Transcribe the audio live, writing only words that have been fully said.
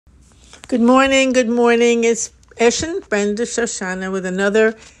Good morning. Good morning. It's Eshin Brenda Shoshana with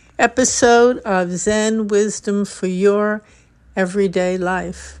another episode of Zen Wisdom for your everyday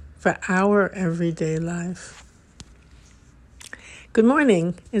life, for our everyday life. Good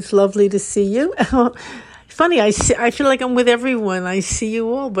morning. It's lovely to see you. Funny, I feel like I'm with everyone. I see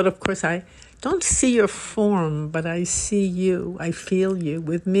you all, but of course I don't see your form, but I see you. I feel you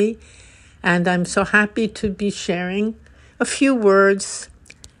with me, and I'm so happy to be sharing a few words,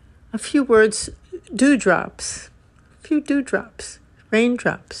 dewdrops,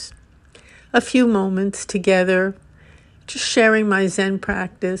 raindrops, a few moments together, just sharing my Zen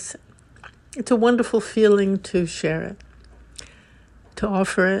practice. It's a wonderful feeling to share it, to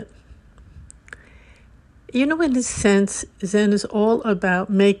offer it. You know, in a sense, Zen is all about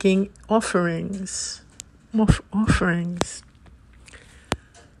making offerings. Offerings.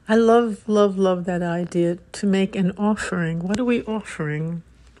 I love that idea, to make an offering. What are we offering?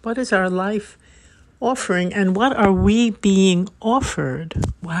 What is our life offering, and what are we being offered?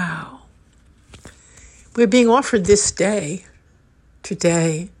 Wow. We're being offered this day,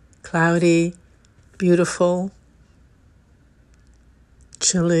 today, cloudy, beautiful,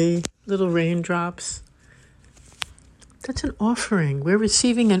 chilly, little raindrops. That's an offering. We're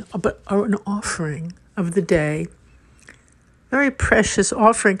receiving an offering of the day. Very precious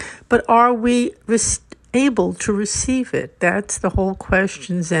offering. But are we able to receive it? That's the whole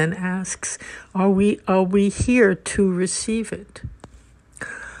question Zen asks. Are we here to receive it?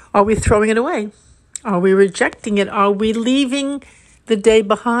 Are we throwing it away? Are we rejecting it? Are we leaving the day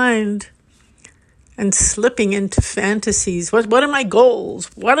behind and slipping into fantasies? What are my goals?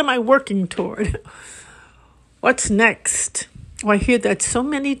 What am I working toward? What's next? Oh, I hear that so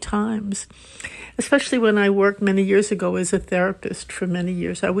many times, especially when I worked many years ago as a therapist for many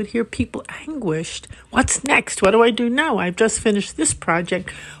years. I would hear people anguished. What's next? What do I do now? I've just finished this project.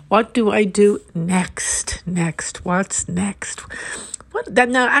 What do I do next? What's next? What's next?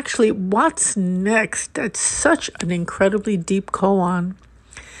 That's such an incredibly deep koan.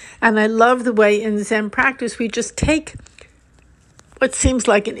 And I love the way in Zen practice we just take what seems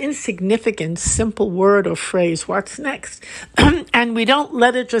like an insignificant, simple word or phrase, what's next? And we don't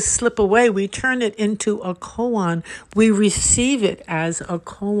let it just slip away. We turn it into a koan. We receive it as a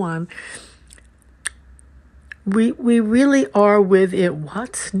koan. We really are with it.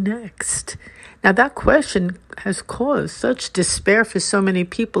 What's next? Now, that question has caused such despair for so many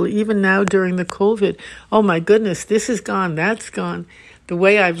people, even now during the COVID. Oh, my goodness, this is gone, that's gone. The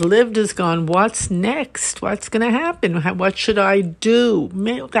way I've lived is gone. What's next? What's going to happen? What should I do?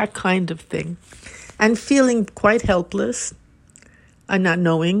 That kind of thing. And feeling quite helpless and not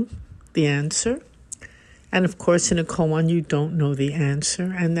knowing the answer. And of course, in a koan, you don't know the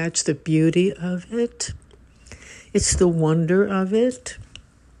answer. And that's the beauty of it. It's the wonder of it.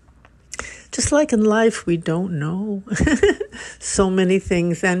 Just like in life, we don't know so many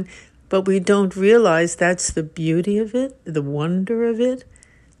things, but we don't realize that's the beauty of it, the wonder of it.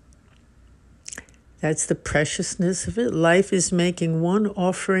 That's the preciousness of it. Life is making one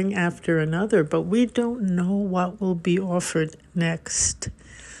offering after another, but we don't know what will be offered next.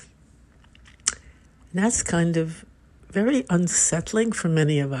 And that's kind of very unsettling for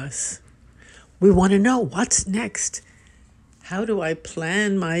many of us. We want to know what's next. How do I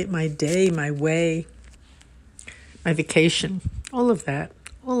plan my day, my way, my vacation, all of that.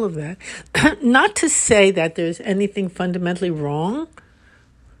 Not to say that there's anything fundamentally wrong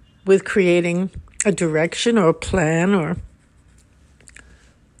with creating a direction or a plan or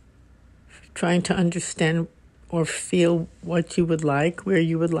trying to understand or feel what you would like, where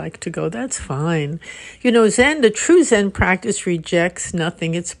you would like to go. That's fine. You know, Zen, the true Zen practice rejects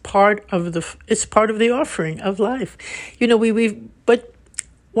nothing. It's part of the offering of life. You know, but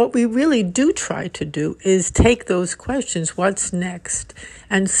what we really do try to do is take those questions, what's next,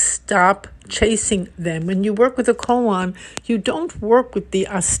 and stop chasing them. When you work with a koan, you don't work with the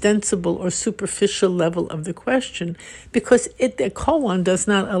ostensible or superficial level of the question because the koan does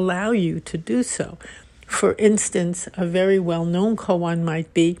not allow you to do so. For instance, a very well-known koan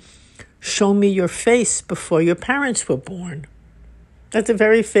might be, show me your face before your parents were born. That's a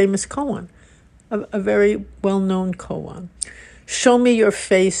very famous koan, a very well-known koan. Show me your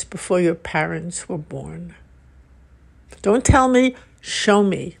face before your parents were born. Don't tell me, show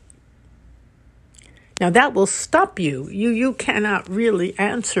me. Now that will stop you. You cannot really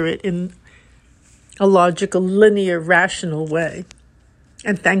answer it in a logical, linear, rational way.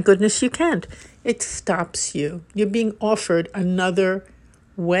 And thank goodness you can't. It stops you. You're being offered another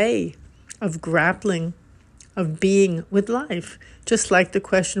way of grappling, of being with life. Just like the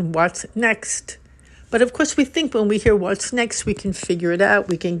question, what's next? But of course, we think when we hear what's next, we can figure it out.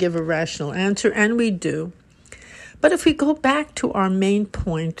 We can give a rational answer, and we do. But if we go back to our main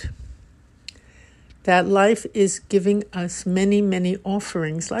point, that life is giving us many, many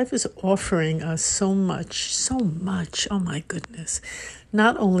offerings. Life is offering us so much, so much. Oh my goodness.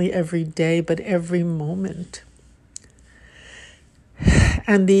 Not only every day, but every moment.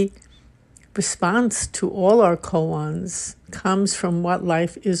 And the response to all our koans comes from what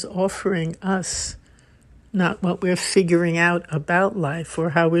life is offering us, not what we're figuring out about life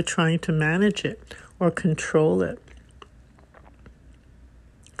or how we're trying to manage it or control it.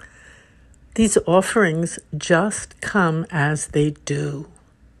 These offerings just come as they do.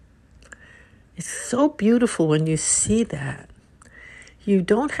 It's so beautiful when you see that. You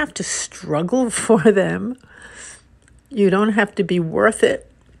don't have to struggle for them. You don't have to be worth it.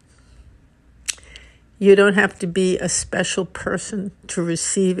 You don't have to be a special person to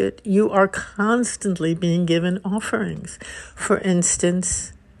receive it. You are constantly being given offerings. For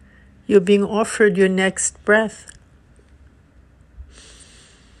instance, you're being offered your next breath.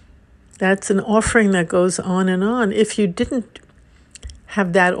 That's an offering that goes on and on. If you didn't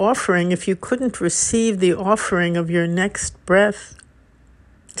have that offering, if you couldn't receive the offering of your next breath,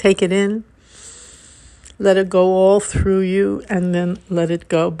 take it in, let it go all through you, and then let it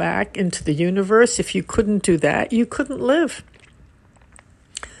go back into the universe. If you couldn't do that, you couldn't live.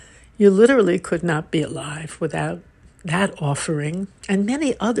 You literally could not be alive without that offering, and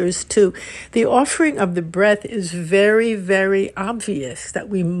many others too. The offering of the breath is very, very obvious that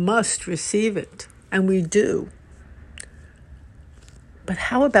we must receive it, and we do. But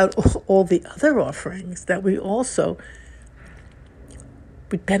how about all the other offerings that we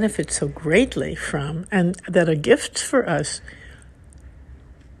benefit so greatly from and that are gifts for us?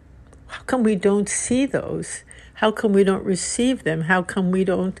 How come we don't see those? How come we don't receive them? How come we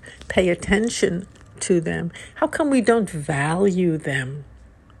don't pay attention to them? How come we don't value them?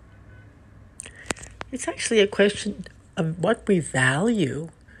 It's actually a question of what we value.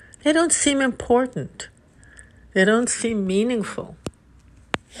 They don't seem important. They don't seem meaningful.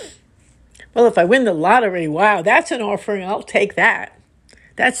 Well, if I win the lottery, wow, that's an offering. I'll take that.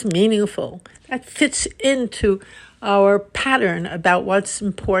 That's meaningful. That fits into our pattern about what's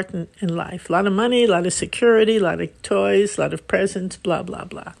important in life. A lot of money, a lot of security, a lot of toys, a lot of presents, blah, blah,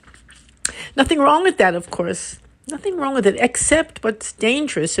 blah. Nothing wrong with that, of course. Nothing wrong with it, except what's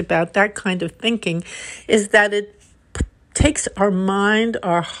dangerous about that kind of thinking is that it takes our mind,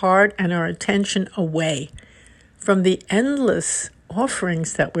 our heart, and our attention away from the endless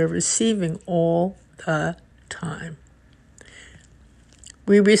offerings that we're receiving all the time.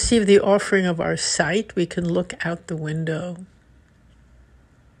 We receive the offering of our sight. We can look out the window.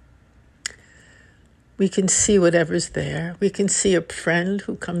 We can see whatever's there. We can see a friend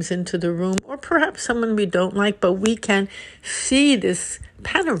who comes into the room, or perhaps someone we don't like, but we can see this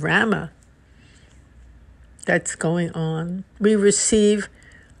panorama that's going on. We receive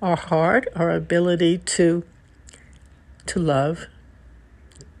our heart, our ability to love,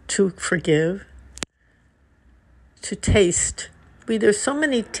 to forgive, to taste. There's so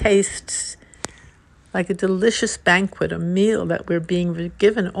many tastes, like a delicious banquet, a meal that we're being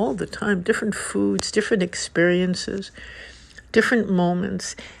given all the time, different foods, different experiences, different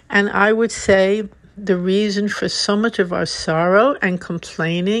moments. And I would say the reason for so much of our sorrow and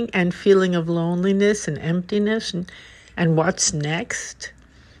complaining and feeling of loneliness and emptiness and what's next,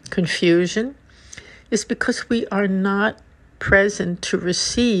 confusion, is because we are not present to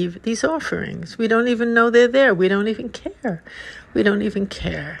receive these offerings. We don't even know they're there. We don't even care. We don't even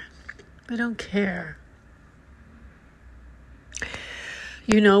care. We don't care.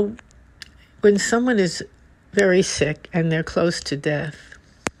 You know, when someone is very sick and they're close to death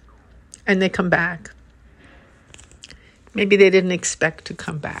and they come back, maybe they didn't expect to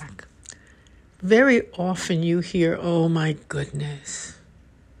come back. Very often you hear, oh my goodness,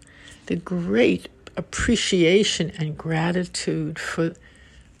 the great appreciation and gratitude for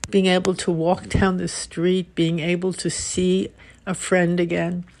being able to walk down the street, being able to see a friend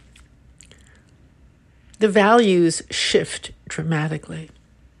again. The values shift dramatically.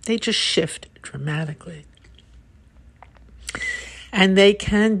 They just shift dramatically. And they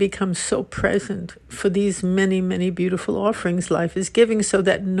can become so present for these many, many beautiful offerings life is giving, so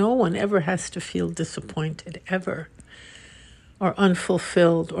that no one ever has to feel disappointed, ever, or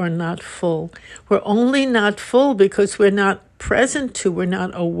unfulfilled or not full. We're only not full because we're not present to, we're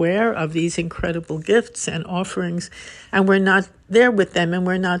not aware of these incredible gifts and offerings, and we're not there with them, and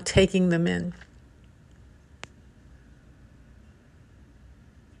we're not taking them in.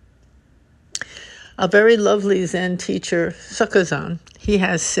 A very lovely Zen teacher, Sukazan, he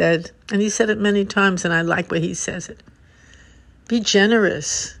has said, and he said it many times, and I like when he says it, be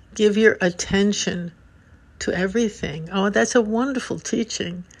generous. Give your attention to everything. Oh, that's a wonderful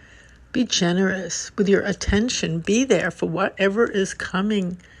teaching. Be generous with your attention. Be there for whatever is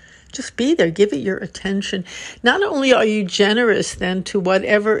coming. Just be there. Give it your attention. Not only are you generous then to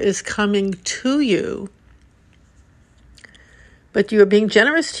whatever is coming to you, but you're being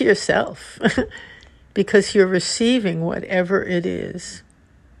generous to yourself because you're receiving whatever it is.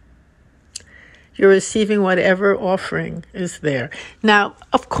 You're receiving whatever offering is there. Now,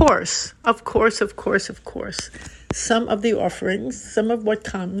 of course, some of the offerings, some of what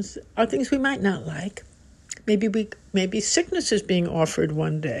comes are things we might not like. Maybe sickness is being offered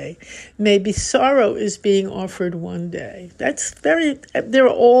one day. Maybe sorrow is being offered one day. There are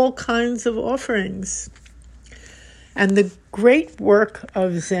all kinds of offerings. And the great work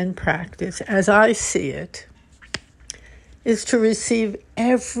of Zen practice, as I see it, is to receive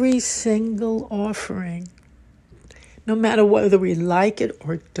every single offering, no matter whether we like it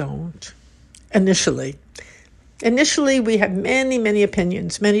or don't, initially. Initially, we have many, many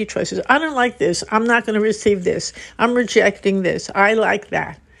opinions, many choices. I don't like this. I'm not going to receive this. I'm rejecting this. I like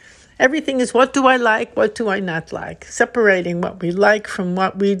that. Everything is what do I like, what do I not like, separating what we like from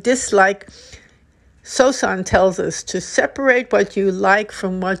what we dislike. Sosan tells us to separate what you like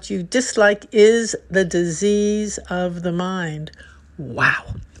from what you dislike is the disease of the mind.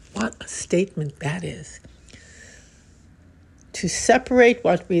 Wow, what a statement that is. To separate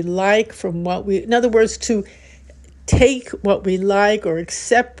what we like from what in other words, to take what we like or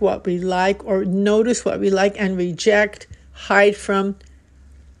accept what we like or notice what we like and reject, hide from,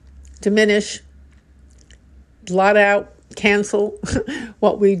 diminish, blot out, cancel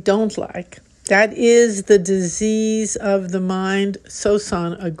what we don't like. That is the disease of the mind.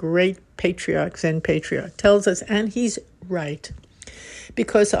 Sosan, a great patriarch, Zen patriarch, tells us, and he's right,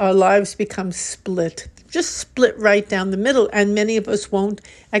 because our lives become split, just split right down the middle, and many of us won't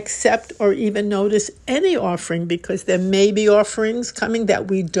accept or even notice any offering because there may be offerings coming that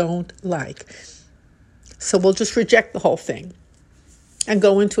we don't like. So we'll just reject the whole thing and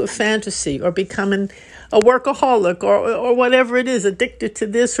go into a fantasy or becoming a workaholic or whatever it is, addicted to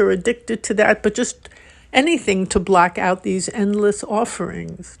this or addicted to that, but just anything to block out these endless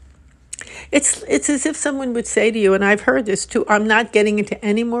offerings. It's as if someone would say to you, and I've heard this too, I'm not getting into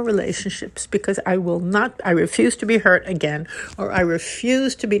any more relationships because I refuse to be hurt again, or I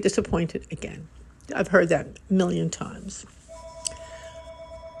refuse to be disappointed again. I've heard that a million times.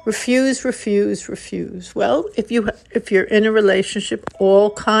 Refuse. Well, if you're in a relationship,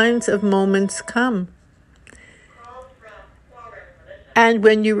 all kinds of moments come. And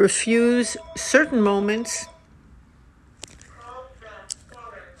when you refuse certain moments,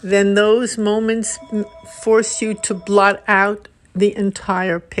 then those moments force you to blot out the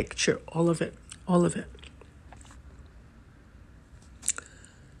entire picture, all of it.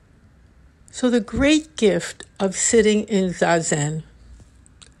 So the great gift of sitting in Zazen,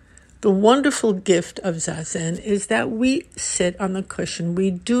 the wonderful gift of Zazen is that we sit on the cushion.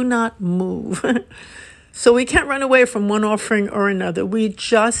 We do not move. So we can't run away from one offering or another. We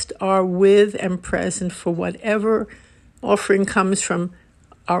just are with and present for whatever offering comes from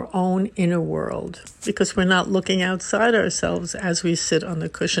our own inner world, because we're not looking outside ourselves as we sit on the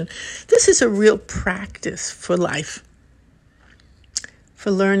cushion. This is a real practice for life,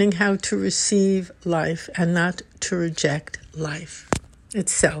 for learning how to receive life and not to reject life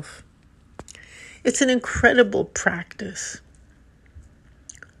itself. It's an incredible practice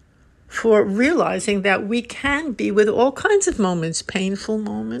for realizing that we can be with all kinds of moments, painful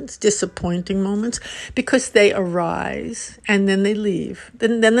moments, disappointing moments, because they arise and then they leave.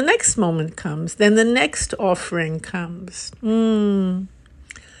 Then the next moment comes. Then the next offering comes.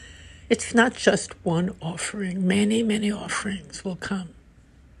 It's not just one offering. Many, many offerings will come.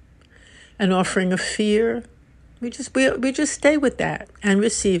 An offering of fear, we just stay with that and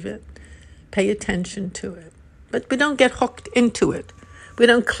receive it. Pay attention to it. But we don't get hooked into it. We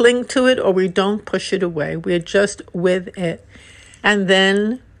don't cling to it or we don't push it away. We're just with it. And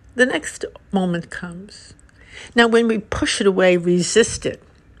then the next moment comes. Now, when we push it away, resist it,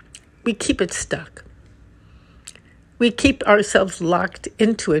 we keep it stuck. We keep ourselves locked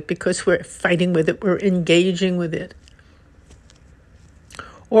into it because we're fighting with it. We're engaging with it.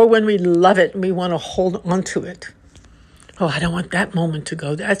 Or when we love it and we want to hold on to it. Oh, I don't want that moment to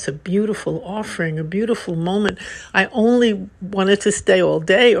go. That's a beautiful offering, a beautiful moment. I only want it to stay all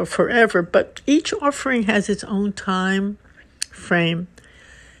day or forever, but each offering has its own time frame.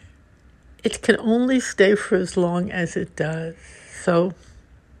 It can only stay for as long as it does. So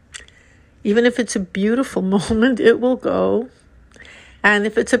Even if it's a beautiful moment, it will go. And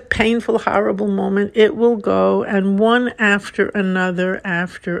if it's a painful, horrible moment, it will go. And one after another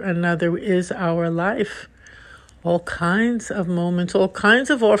is our life. All kinds of moments, all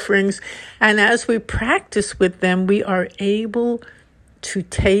kinds of offerings. And as we practice with them, we are able to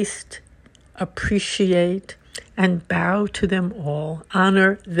taste, appreciate, and bow to them all,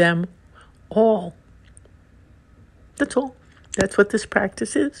 honor them all. That's all. That's what this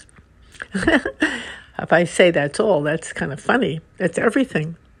practice is. If I say that's all, that's kind of funny. That's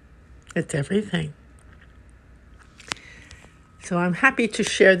everything. It's everything. So I'm happy to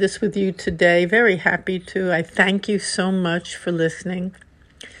share this with you today. Very happy to. I thank you so much for listening.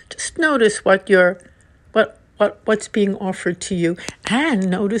 Just notice what's being offered to you, and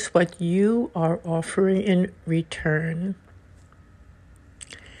notice what you are offering in return.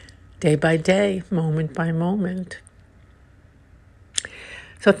 Day by day, moment by moment.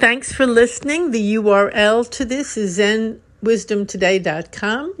 So thanks for listening. The URL to this is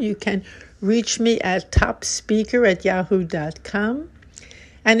zenwisdomtoday.com. You can reach me at topspeaker@yahoo.com.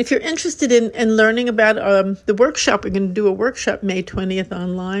 And if you're interested in learning about the workshop, we're going to do a workshop May 20th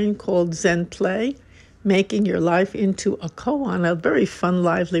online called Zen Play, Making Your Life into a Koan, a very fun,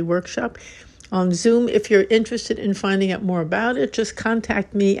 lively workshop on Zoom. If you're interested in finding out more about it, just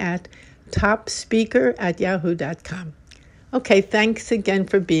contact me at topspeaker@yahoo.com. Okay, thanks again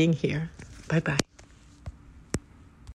for being here. Bye-bye.